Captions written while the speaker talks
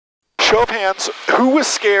Show of hands, who was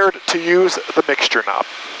scared to use the mixture knob?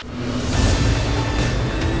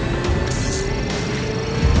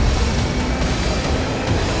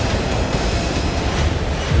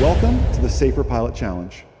 Welcome to the Safer Pilot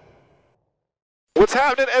Challenge. What's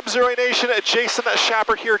happening, MzeroA Nation? Jason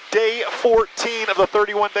Schapper here, day 14 of the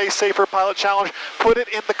 31-day Safer Pilot Challenge. Put it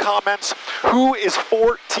in the comments. Who is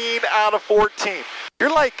 14 out of 14?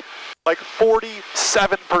 You're like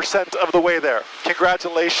 47% of the way there.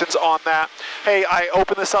 Congratulations on that. Hey, I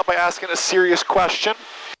open this up by asking a serious question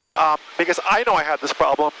because I know I had this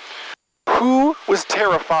problem. Who was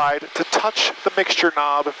terrified to touch the mixture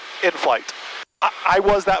knob in flight? I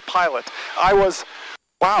was that pilot. I was,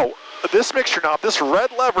 wow, this mixture knob, this red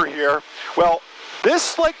lever here, well,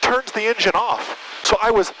 this like turns the engine off. So I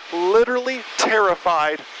was literally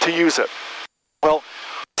terrified to use it. Well,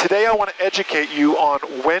 today I want to educate you on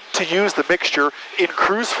when to use the mixture in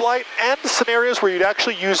cruise flight and scenarios where you'd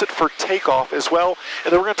actually use it for takeoff as well.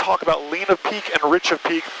 And then we're going to talk about lean of peak and rich of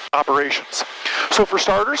peak operations. So for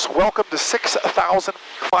starters, welcome to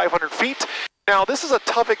 6,500 feet. Now, this is a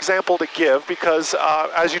tough example to give because,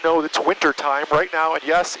 as you know, it's winter time right now, and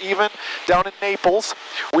yes, even down in Naples,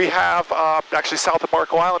 we have, actually south of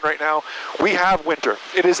Marco Island right now, we have winter.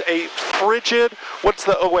 It is a frigid, what's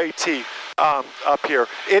the OAT up here?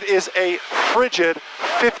 It is a frigid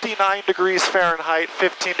 59 degrees Fahrenheit,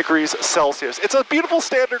 15 degrees Celsius. It's a beautiful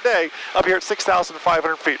standard day up here at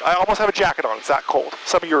 6,500 feet. I almost have a jacket on, it's that cold.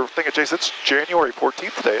 Some of you are thinking, Jason, it's January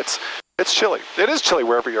 14th today. It's chilly. It is chilly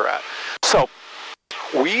wherever you're at. So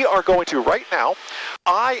we are going to, right now,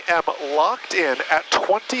 I am locked in at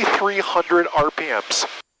 2,300 RPMs.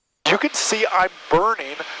 You can see I'm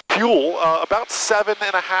burning fuel about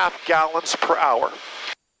 7.5 gallons per hour.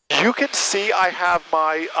 You can see I have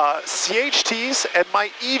my CHTs and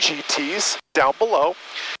my EGTs down below.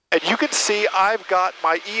 And you can see I've got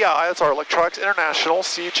my EI, that's our Electronics International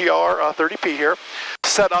CGR 30P here,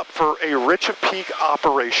 set up for a rich of peak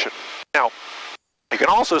operation. Now, you can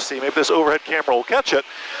also see, maybe this overhead camera will catch it,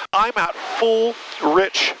 I'm at full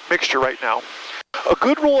rich mixture right now. A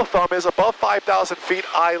good rule of thumb is above 5,000 feet,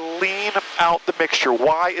 I lean out the mixture.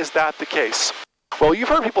 Why is that the case? Well, you've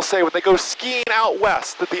heard people say when they go skiing out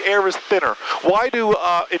west that the air is thinner. Why do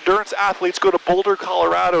endurance athletes go to Boulder,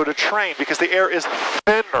 Colorado to train? Because the air is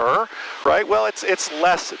thinner, right? Well, it's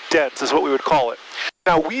less dense is what we would call it.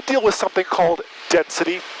 Now, we deal with something called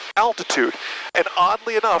density altitude. And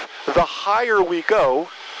oddly enough, the higher we go,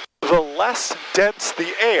 the less dense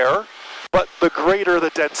the air, but the greater the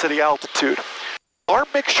density altitude. Our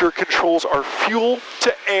mixture controls our fuel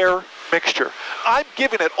to air mixture. I'm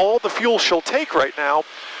giving it all the fuel she'll take right now,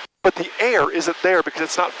 but the air isn't there because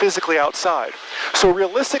it's not physically outside. So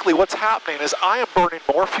realistically, what's happening is I am burning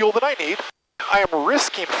more fuel than I need. I am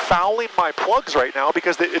risking fouling my plugs right now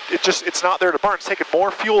because it's not there to burn. It's taking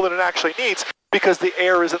more fuel than it actually needs because the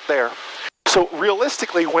air isn't there. So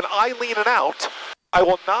realistically, when I lean it out, I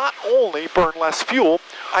will not only burn less fuel,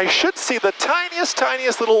 I should see the tiniest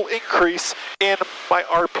little increase in my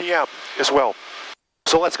RPM as well.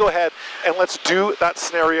 So let's go ahead and let's do that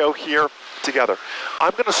scenario here together.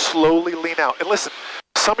 I'm going to slowly lean out. And listen,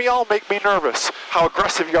 some of y'all make me nervous how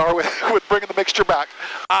aggressive you are with bringing the mixture back.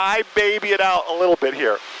 I baby it out a little bit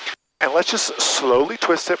here. And let's just slowly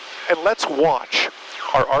twist it and let's watch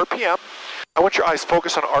our RPM. I want your eyes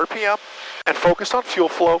focused on RPM and focused on fuel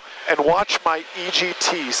flow and watch my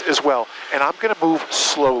EGTs as well. And I'm going to move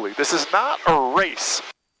slowly. This is not a race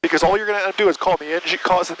because all you're going to do is causing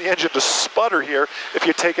the engine to sputter here if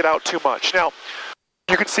you take it out too much. Now,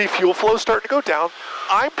 you can see fuel flow starting to go down.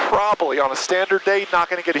 I'm probably on a standard day not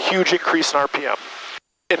going to get a huge increase in RPM.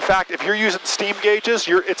 In fact, if you're using steam gauges,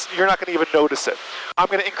 you're not going to even notice it. I'm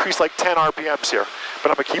going to increase like 10 RPMs here, but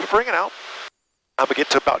I'm going to keep bringing out. I'm going to get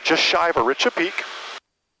to about just shy of a rich of peak.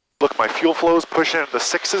 Look, my fuel flow is pushing into the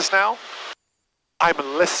 6s now. I'm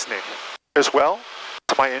listening as well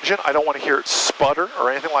to my engine. I don't want to hear it sputter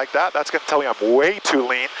or anything like that. That's going to tell me I'm way too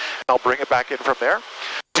lean, and I'll bring it back in from there.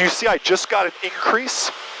 Do you see I just got an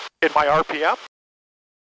increase in my RPM?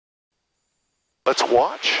 Let's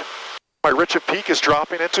watch. My rich of peak is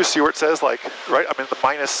dropping into, see where it says like, right, I'm in the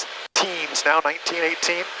minus teens now, 19,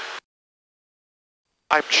 18.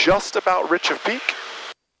 I'm just about rich of peak.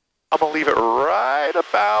 I'm going to leave it right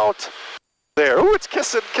about there. Ooh, it's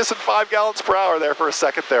kissing 5 gallons per hour there for a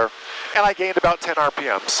second there. And I gained about 10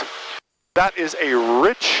 RPMs. That is a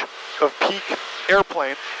rich of peak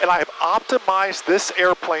airplane, and I have optimized this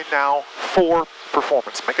airplane now for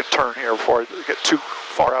performance. Make a turn here before I get too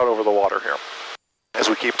far out over the water here as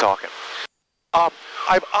we keep talking.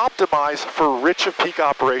 I've optimized for rich of peak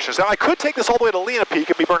operations. Now, I could take this all the way to lean of peak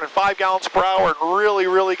and be burning 5 gallons per hour and really,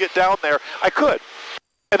 really get down there. I could.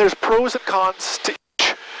 And there's pros and cons to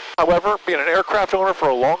each. However, being an aircraft owner for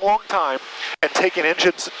a long, long time and taking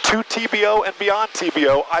engines to TBO and beyond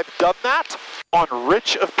TBO, I've done that on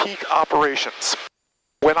rich of peak operations.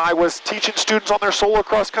 When I was teaching students on their solo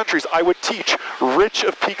cross countries, I would teach rich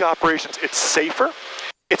of peak operations. It's safer.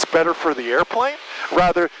 It's better for the airplane.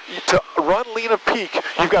 Rather, to run lean of peak,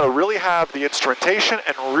 you've got to really have the instrumentation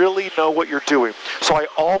and really know what you're doing. So I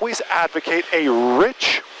always advocate a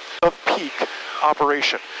rich of peak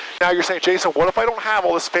operation. Now you're saying, Jason, what if I don't have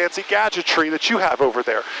all this fancy gadgetry that you have over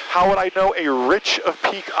there? How would I know a rich of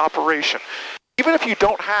peak operation? Even if you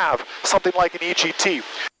don't have something like an EGT,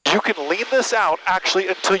 you can lean this out actually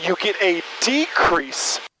until you get a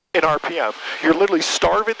decrease in RPM. You're literally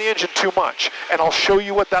starving the engine too much, and I'll show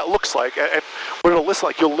you what that looks like and what it'll listen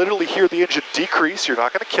like. You'll literally hear the engine decrease. You're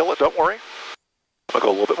not going to kill it, don't worry. I'm going to go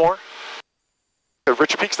a little bit more. The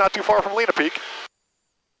rich peak's not too far from lean peak.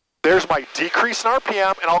 There's my decrease in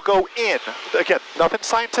RPM, and I'll go in. Again, nothing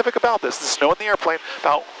scientific about this. This is known in the airplane.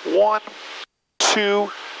 About 1,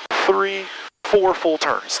 2, 3, 4 full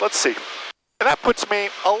turns. Let's see. And that puts me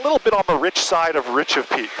a little bit on the rich side of rich of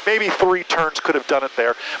peak. Maybe 3 turns could have done it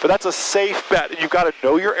there, but that's a safe bet, and you've got to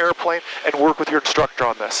know your airplane and work with your instructor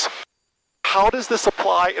on this. How does this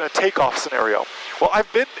apply in a takeoff scenario? Well,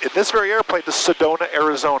 I've been in this very airplane to Sedona,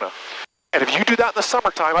 Arizona. And if you do that in the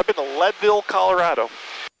summertime, I've been to Leadville, Colorado.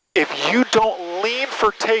 If you don't lean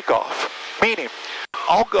for takeoff, meaning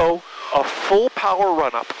I'll go a full power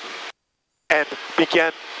run up and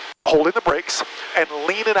begin holding the brakes and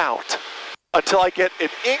lean it out until I get an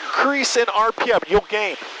increase in RPM. You'll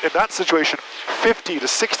gain, in that situation, 50 to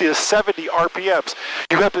 60 to 70 RPMs.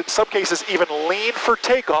 You have to, in some cases, even lean for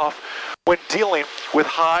takeoff when dealing with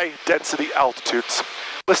high density altitudes.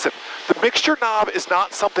 Listen, the mixture knob is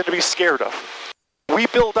not something to be scared of. We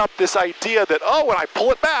build up this idea that, oh, when I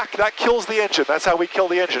pull it back, that kills the engine. That's how we kill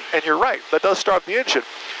the engine. And you're right, that does starve the engine.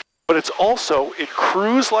 But it's also, in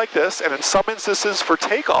cruise like this, and in some instances for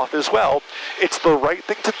takeoff as well, it's the right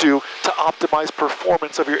thing to do to optimize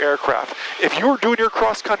performance of your aircraft. If you are doing your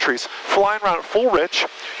cross countries, flying around at full rich,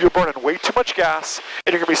 you're burning way too much gas,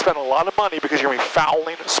 and you're going to be spending a lot of money because you're going to be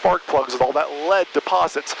fouling spark plugs with all that lead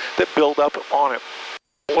deposits that build up on it.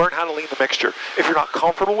 Learn how to lean the mixture. If you're not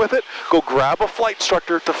comfortable with it, go grab a flight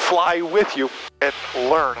instructor to fly with you and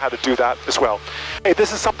learn how to do that as well. Hey,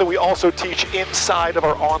 this is something we also teach inside of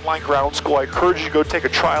our online ground school. I encourage you to go take a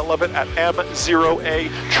trial of it at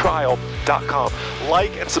MzeroAtrial.com.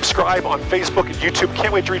 Like and subscribe on Facebook and YouTube.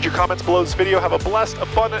 Can't wait to read your comments below this video. Have a blessed,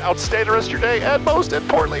 abundant, outstanding rest of your day. And most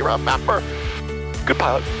importantly, remember, good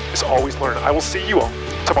pilot is always learning. I will see you all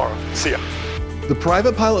tomorrow. See ya. The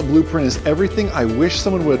Private Pilot Blueprint is everything I wish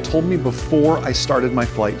someone would have told me before I started my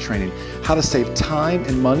flight training. How to save time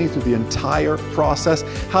and money through the entire process,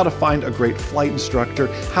 how to find a great flight instructor,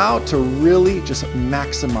 how to really just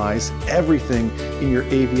maximize everything in your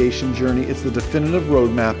aviation journey. It's the definitive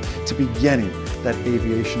roadmap to beginning that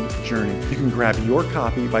aviation journey. You can grab your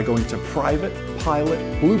copy by going to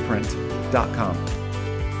privatepilotblueprint.com.